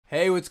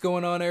Hey, what's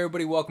going on,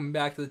 everybody? Welcome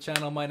back to the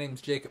channel. My name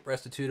is Jacob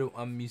Restituto.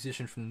 I'm a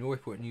musician from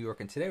Northport, New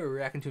York, and today we're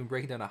reacting to and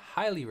breaking down a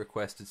highly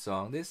requested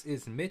song. This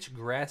is Mitch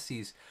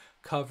Grassi's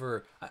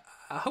cover.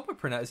 I hope I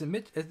pronounced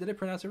it. Did I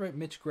pronounce it right?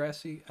 Mitch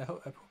Grassi? I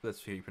hope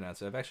that's how you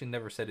pronounce it. I've actually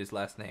never said his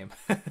last name.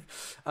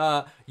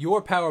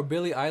 Your Power,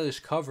 Billie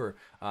Eilish cover.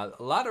 A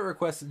lot of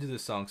requests to do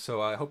this song,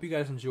 so I hope you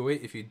guys enjoy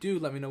it. If you do,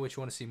 let me know what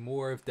you want to see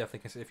more of. Definitely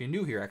consider, if you're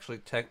new here, actually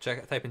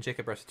type in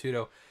Jacob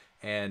Restituto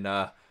and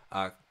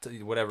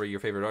whatever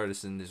your favorite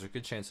artist, and there's a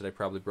good chance that I've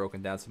probably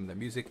broken down some of their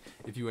music.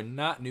 If you are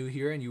not new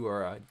here and you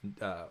are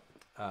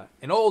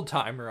an old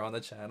timer on the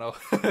channel,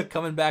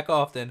 coming back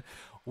often,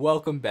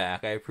 welcome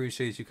back. I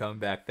appreciate you coming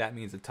back. That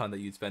means a ton that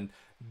you'd spend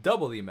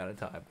double the amount of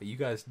time, but you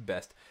guys the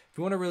best. If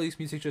you want to release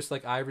music just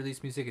like I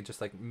release music, and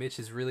just like Mitch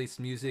has released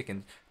music,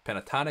 and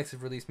Pentatonics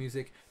have released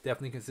music,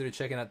 definitely consider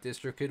checking out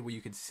DistroKid, where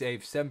you can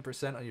save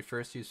 7% on your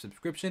first year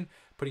subscription,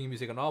 putting your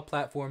music on all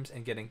platforms,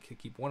 and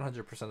keep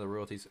 100% of the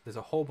royalties. There's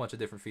a whole bunch of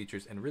different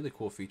features and really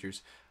cool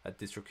features that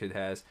DistroKid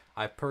has.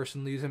 I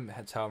personally use them.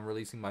 That's how I'm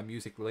releasing my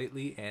music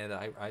lately, and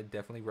I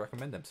definitely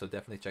recommend them, so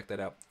definitely check that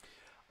out.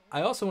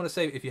 I also want to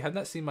say, if you have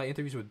not seen my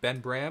interviews with Ben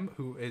Bram,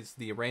 who is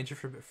the arranger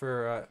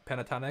for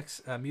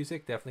Pentatonics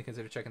music, definitely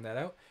consider checking that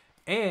out.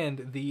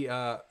 And the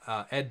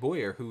Ed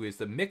Boyer, who is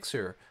the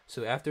mixer.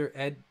 So after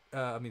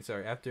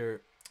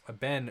after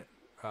Ben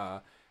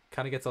kind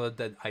of gets all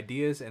the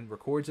ideas and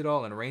records it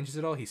all and arranges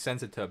it all, he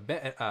sends it to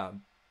Ben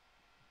and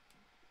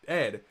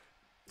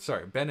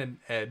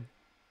Ed.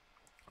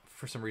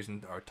 For some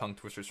reason, are tongue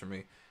twisters for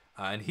me,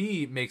 and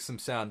he makes them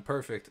sound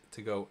perfect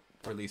to go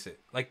release it.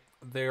 Like,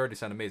 they already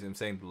sound amazing. I'm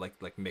saying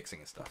like mixing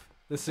and stuff.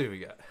 Let's see what we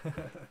got.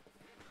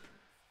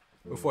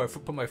 Before I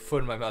put my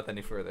foot in my mouth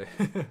any further.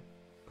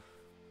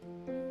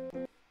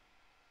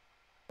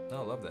 Oh, I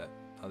love that.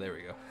 Oh, there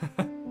we go.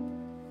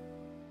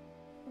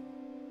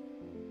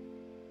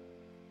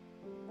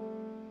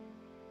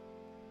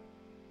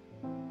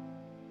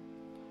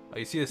 Oh,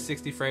 you see the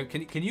 60 frame?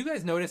 Can you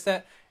guys notice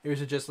that? Or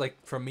is it just like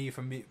from me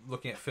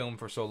looking at film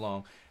for so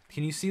long?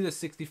 Can you see the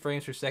 60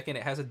 frames per second?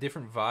 It has a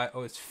different vibe.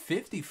 Oh, it's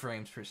 50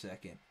 frames per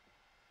second.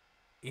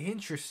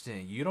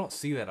 Interesting. You don't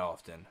see that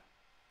often.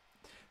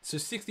 So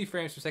 60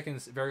 frames per second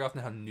is very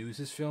often how news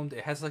is filmed.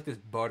 It has like this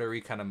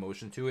buttery kind of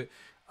motion to it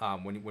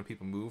when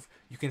people move.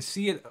 You can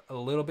see it a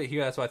little bit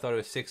here. That's why I thought it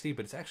was 60,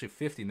 but it's actually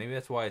 50. Maybe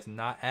that's why it's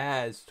not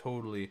as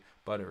totally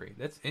buttery.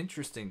 That's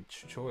interesting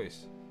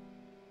choice.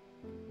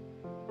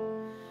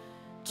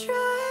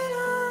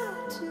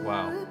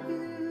 Wow.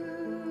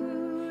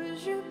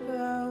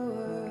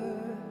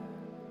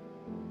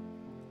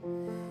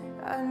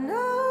 I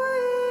know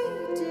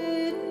you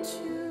didn't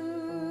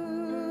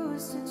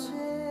choose to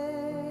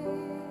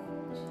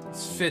change.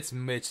 This fits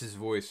Mitch's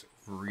voice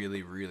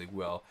really, really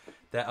well.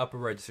 That upper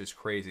register is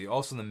crazy.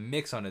 Also, the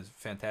mix on it is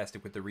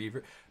fantastic with the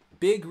reverb.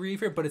 Big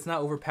reverb, but it's not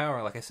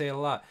overpowering. Like I say it a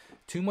lot.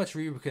 Too much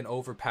reverb can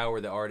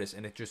overpower the artist,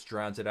 and it just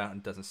drowns it out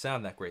and doesn't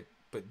sound that great.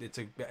 But it's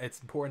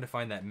important to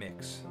find that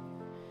mix.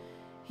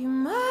 You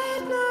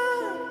might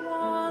not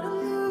want to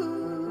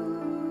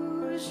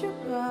lose your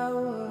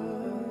power,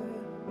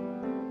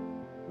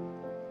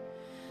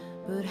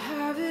 but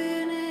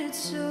having it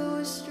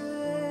so strange.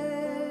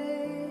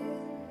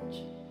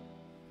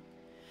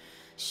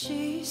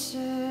 She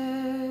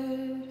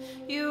said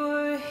you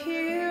were a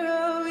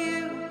hero,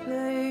 you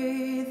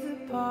played the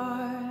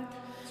part.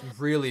 It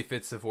really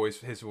fits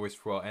his voice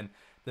well, and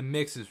the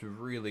mix is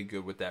really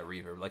good with that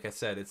reverb. Like I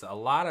said, it's a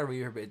lot of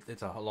reverb.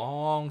 It's a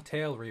long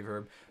tail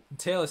reverb. The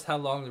tail is how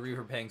long the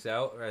reverb hangs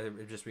out, rather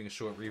than just being a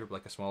short reverb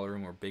like a smaller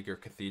room or bigger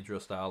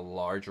cathedral style,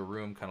 larger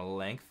room kind of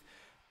length.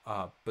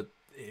 But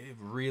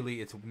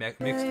it's mixed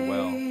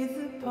well.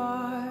 The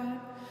part,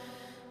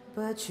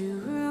 but you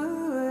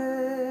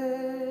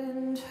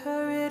ruined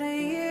her in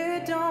a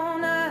year.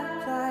 Don't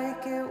act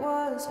like it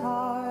was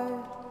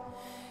hard,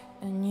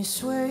 and you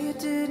swear you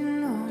didn't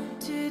know.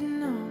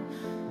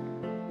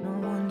 No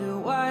wonder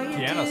why you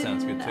piano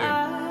sounds good too.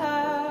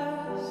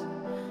 ask.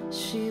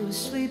 She was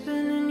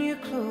sleeping in your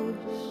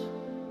clothes,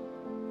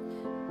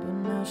 but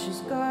now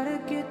she's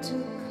gotta get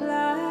to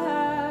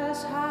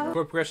class. How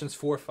chord progression's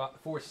 4,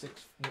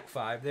 6,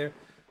 5 there.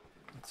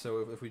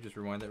 So if we just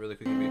rewind that really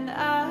quickly.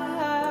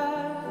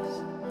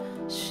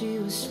 She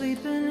was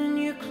sleeping in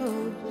your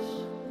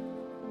clothes,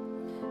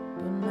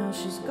 but now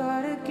she's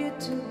gotta get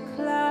to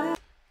class.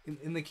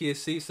 In the key of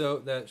C, so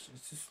that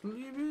she's just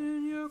sleeping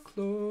in your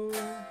clothes.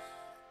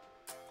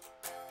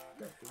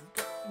 Gotta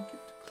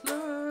get to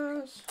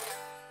class.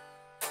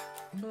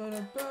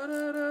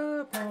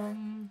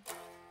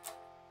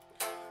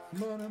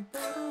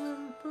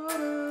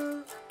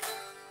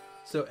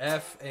 So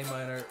F, A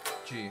minor,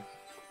 G.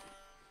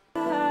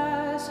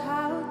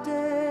 How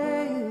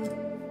dare you?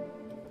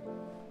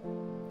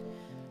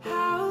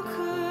 How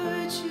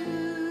could you?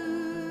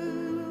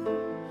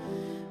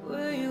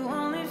 Will you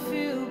only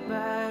feel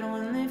bad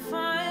when they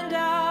find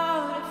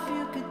out? If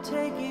you could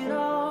take it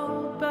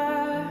all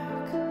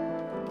back,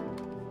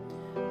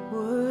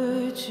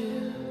 would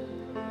you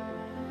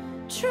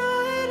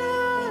try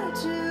not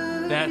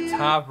to? That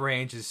top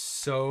range is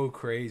so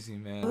crazy,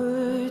 man.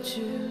 Would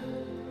you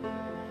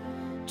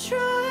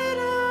try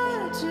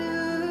not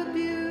to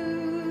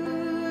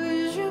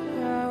abuse your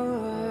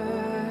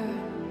power?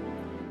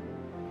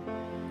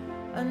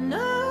 I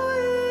know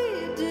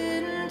we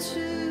didn't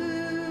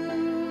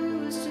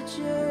choose to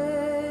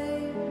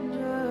change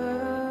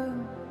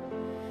her.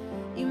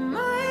 You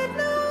might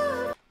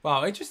not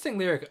Wow, interesting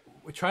lyric.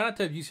 Try not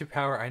to abuse your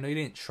power. I know you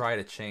didn't try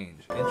to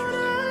change.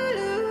 Interesting.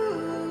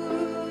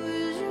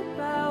 lose your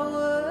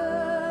power,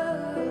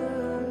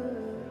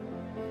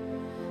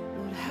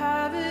 but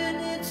having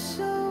it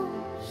so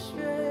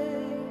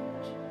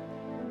strange.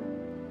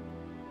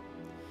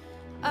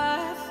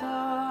 I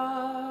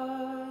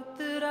thought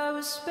that I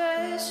was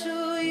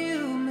special.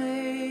 You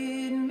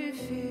made me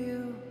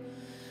feel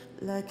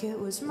like it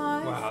was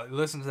my Wow,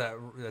 listen to that,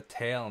 the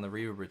tail and the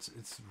reverb. It's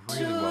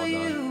really well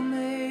You done.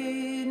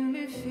 made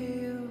me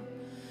feel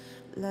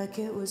like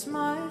it was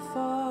my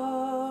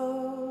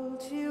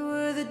fault. You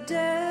were the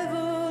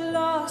devil,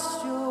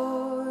 lost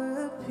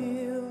your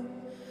appeal.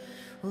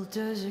 Well,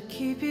 does it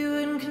keep you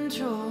in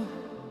control?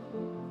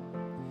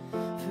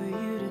 For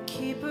you to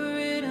keep her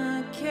in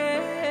a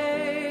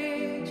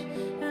cage,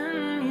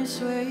 and you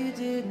swear you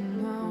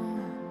didn't know.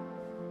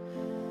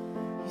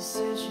 You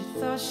said you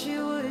thought she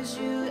was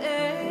your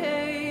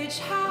age.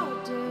 How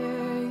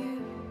dare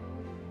you?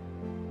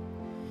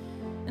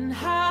 And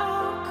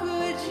how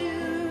could you?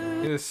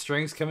 The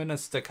strings come in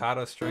as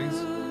staccato strings.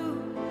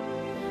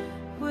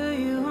 Will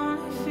you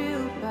only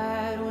feel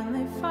bad when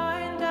they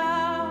find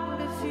out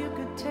if you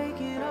could take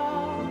it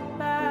all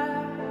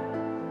back?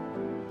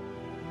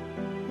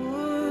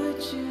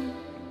 Would you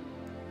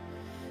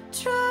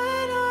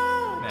try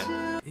not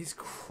Man, he's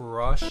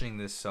crushing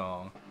this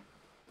song.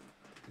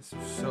 It's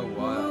so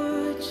wild.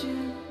 Would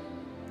you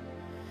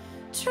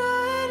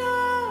try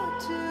not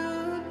to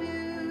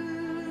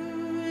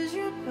abuse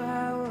your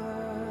power?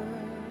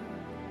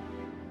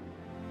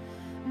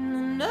 And I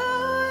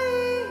know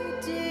you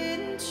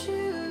didn't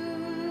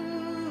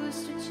choose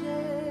to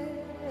change.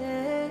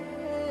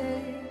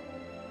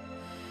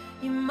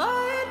 You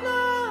might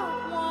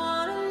not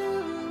want to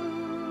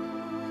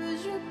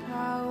lose your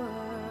power,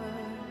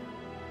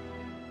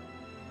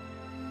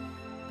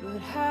 but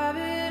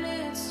having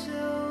it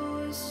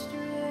so strange.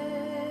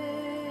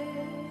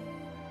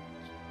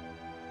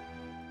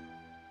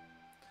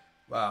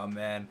 Wow,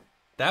 man,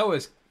 that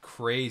was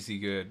crazy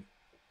good.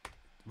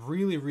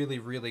 Really, really,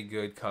 really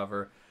good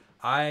cover.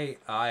 I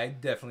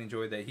definitely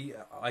enjoyed that. He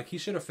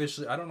should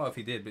officially. I don't know if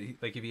he did,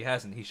 but if he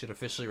hasn't, he should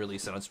officially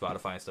release it on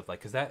Spotify and stuff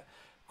because that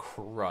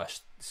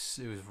crushed.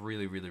 It was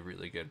really, really,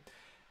 really good.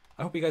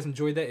 I hope you guys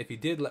enjoyed that. If you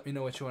did, let me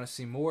know what you want to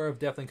see more of.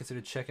 Definitely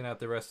consider checking out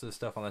the rest of the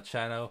stuff on the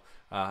channel.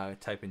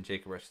 Type in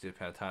Jacob Restituto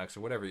Pentatonics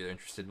or whatever you're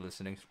interested in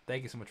listening.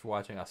 Thank you so much for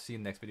watching. I'll see you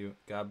in the next video.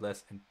 God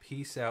bless and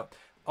peace out.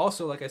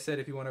 Also, like I said,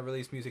 if you want to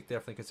release music,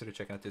 definitely consider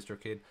checking out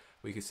DistroKid,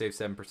 where you can save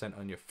 7%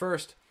 on your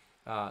first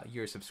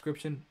year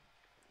subscription.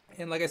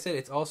 And like I said,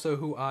 it's also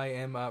who I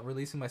am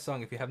releasing my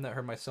song. If you have not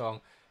heard my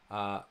song,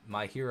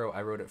 My Hero,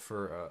 I wrote it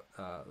for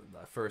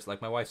first,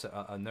 like my wife's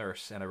a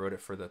nurse, and I wrote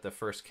it for the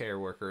first care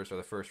workers or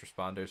the first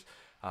responders,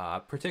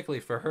 particularly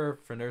for her,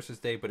 for Nurses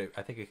Day, but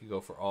I think it could go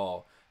for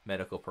all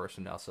medical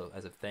personnel, so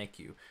as a thank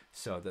you.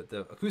 So the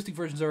acoustic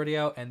version is already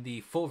out, and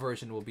the full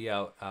version will be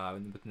out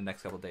within the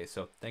next couple of days.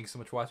 So thanks so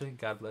much for watching.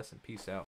 God bless and peace out.